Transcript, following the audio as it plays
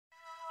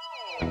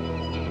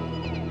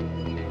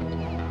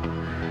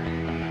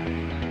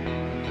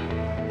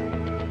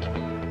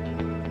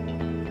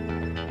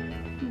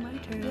My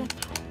turn.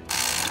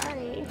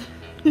 Sorry.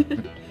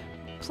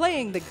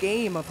 Playing the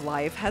game of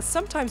life has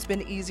sometimes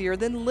been easier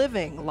than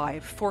living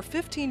life for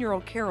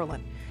 15-year-old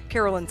Carolyn.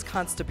 Carolyn's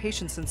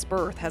constipation since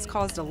birth has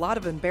caused a lot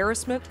of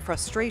embarrassment,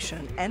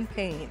 frustration, and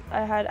pain.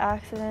 I had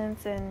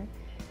accidents and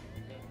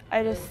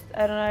I don't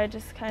know, I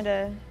just kind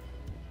of,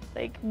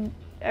 like,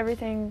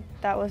 everything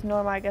that was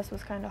normal, I guess,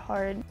 was kind of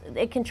hard.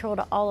 It controlled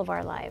all of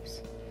our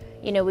lives.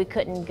 You know, we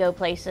couldn't go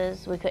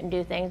places, we couldn't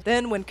do things.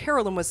 Then when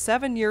Carolyn was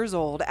 7 years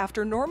old,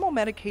 after normal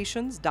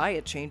medications,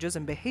 diet changes,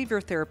 and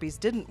behavior therapies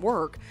didn't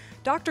work,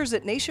 doctors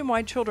at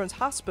Nationwide Children's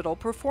Hospital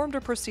performed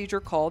a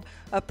procedure called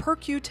a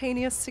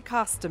percutaneous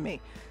cecostomy.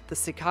 The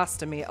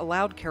cecostomy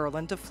allowed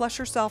Carolyn to flush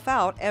herself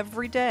out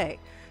every day.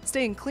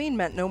 Staying clean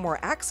meant no more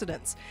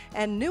accidents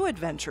and new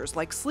adventures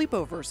like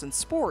sleepovers and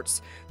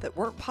sports that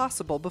weren't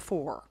possible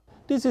before.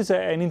 This is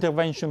an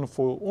intervention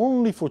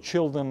only for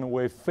children who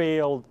have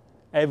failed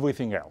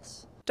everything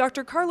else.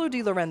 Dr. Carlo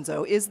Di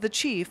Lorenzo is the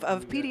chief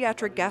of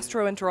pediatric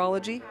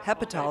gastroenterology,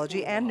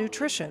 hepatology, and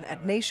nutrition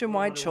at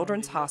Nationwide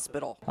Children's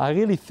Hospital. I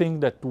really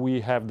think that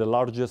we have the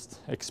largest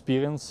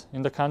experience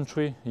in the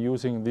country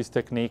using this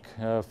technique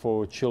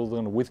for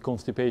children with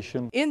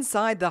constipation.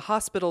 Inside the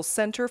hospital's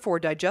Center for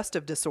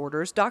Digestive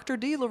Disorders, Dr.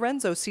 Di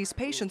Lorenzo sees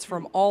patients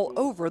from all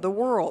over the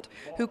world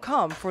who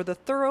come for the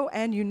thorough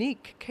and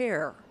unique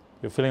care.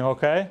 You're feeling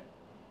okay?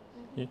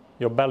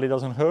 Your belly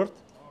doesn't hurt?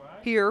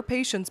 Here,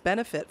 patients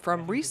benefit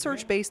from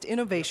research-based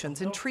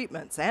innovations in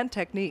treatments and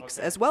techniques,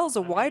 as well as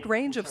a wide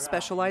range of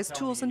specialized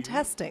tools and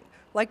testing,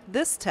 like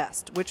this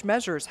test, which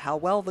measures how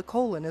well the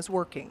colon is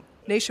working.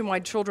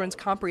 Nationwide Children's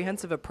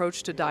comprehensive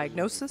approach to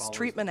diagnosis,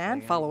 treatment,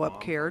 and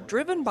follow-up care,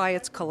 driven by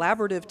its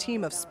collaborative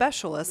team of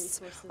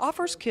specialists,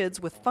 offers kids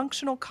with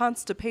functional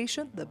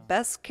constipation the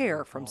best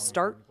care from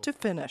start to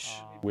finish.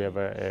 We have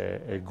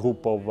a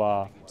group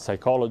of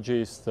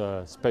psychologists,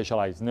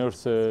 specialized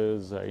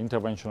nurses,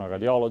 interventional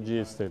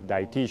radiologists,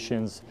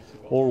 dietitians,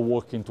 all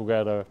working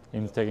together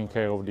in taking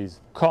care of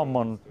this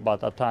common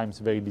but at times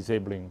very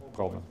disabling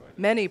problem.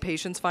 Many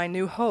patients find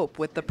new hope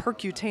with the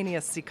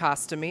percutaneous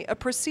cecostomy, a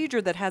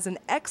procedure that has an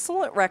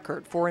excellent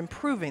record for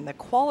improving the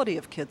quality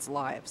of kids'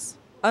 lives.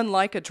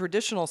 Unlike a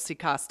traditional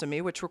cecostomy,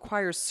 which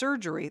requires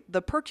surgery,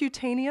 the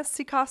percutaneous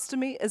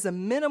cecostomy is a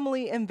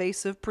minimally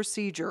invasive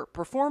procedure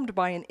performed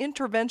by an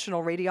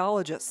interventional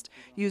radiologist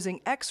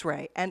using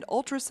X-ray and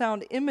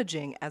ultrasound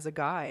imaging as a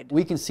guide.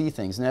 We can see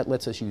things, and that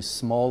lets us use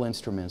small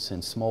instruments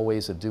and small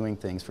ways of doing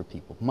things for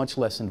people, much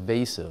less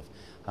invasive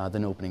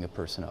than opening a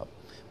person up,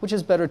 which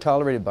is better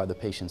tolerated by the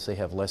patients. They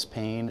have less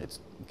pain, it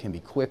can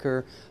be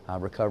quicker,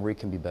 recovery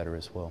can be better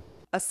as well.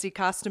 A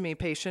cecostomy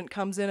patient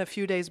comes in a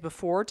few days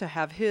before to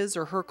have his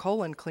or her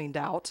colon cleaned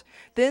out.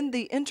 Then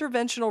the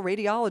interventional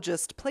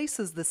radiologist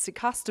places the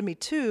cecostomy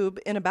tube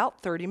in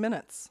about 30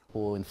 minutes.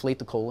 We'll inflate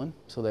the colon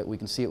so that we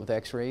can see it with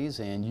x-rays,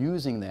 and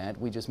using that,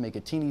 we just make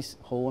a teeny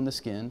hole in the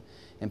skin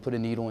and put a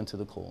needle into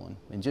the colon.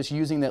 And just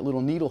using that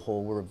little needle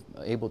hole, we're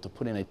able to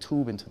put in a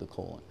tube into the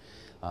colon.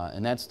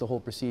 And that's the whole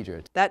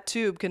procedure. That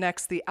tube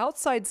connects the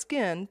outside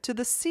skin to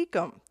the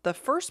cecum, the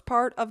first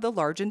part of the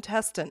large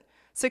intestine.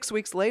 6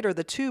 weeks later,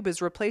 the tube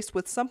is replaced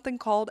with something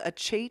called a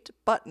Chait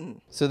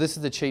button. So this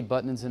is the Chait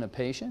buttons in a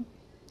patient.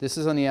 This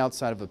is on the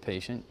outside of a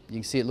patient. You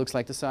can see it looks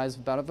like the size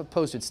of a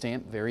postage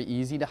stamp, very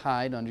easy to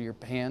hide under your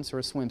pants or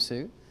a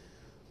swimsuit.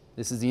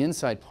 This is the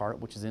inside part,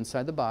 which is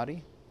inside the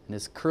body, and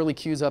this curly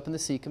cues up in the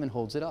cecum and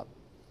holds it up.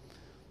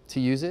 To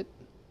use it,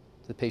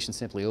 the patient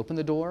simply open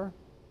the door,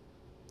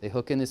 they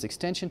hook in this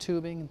extension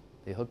tubing,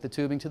 they hook the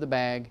tubing to the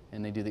bag,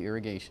 and they do the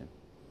irrigation.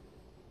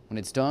 When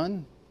it's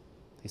done,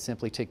 they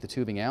simply take the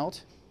tubing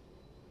out,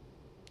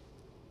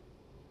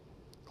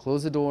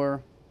 close the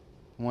door,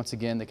 and once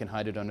again they can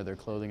hide it under their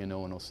clothing and no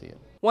one will see it.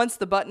 Once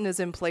the button is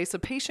in place, a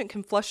patient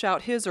can flush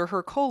out his or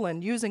her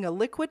colon using a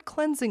liquid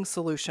cleansing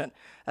solution.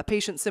 A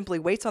patient simply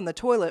waits on the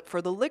toilet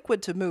for the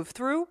liquid to move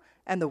through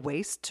and the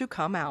waste to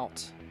come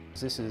out.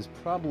 This is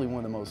probably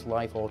one of the most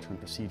life-altering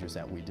procedures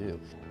that we do.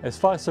 As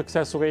far as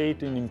success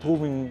rate in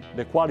improving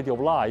the quality of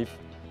life,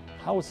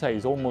 I would say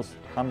it's almost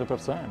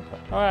 100%.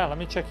 All right, let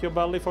me check your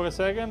belly for a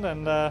second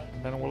and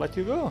then we'll let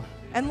you go.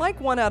 And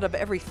like 1 out of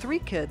every 3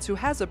 kids who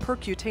has a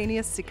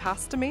percutaneous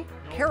cecostomy,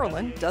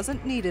 Carolyn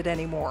doesn't need it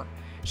anymore.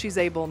 She's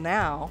able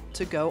now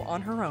to go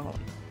on her own.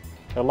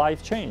 Her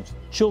life changed.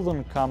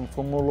 Children come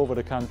from all over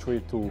the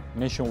country to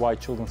Nationwide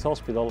Children's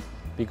Hospital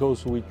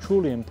because we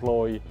truly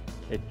employ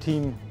a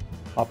team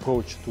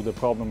approach to the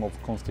problem of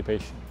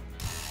constipation.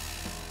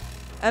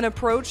 An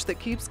approach that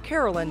keeps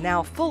Carolyn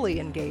now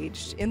fully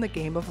engaged in the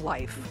game of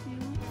life.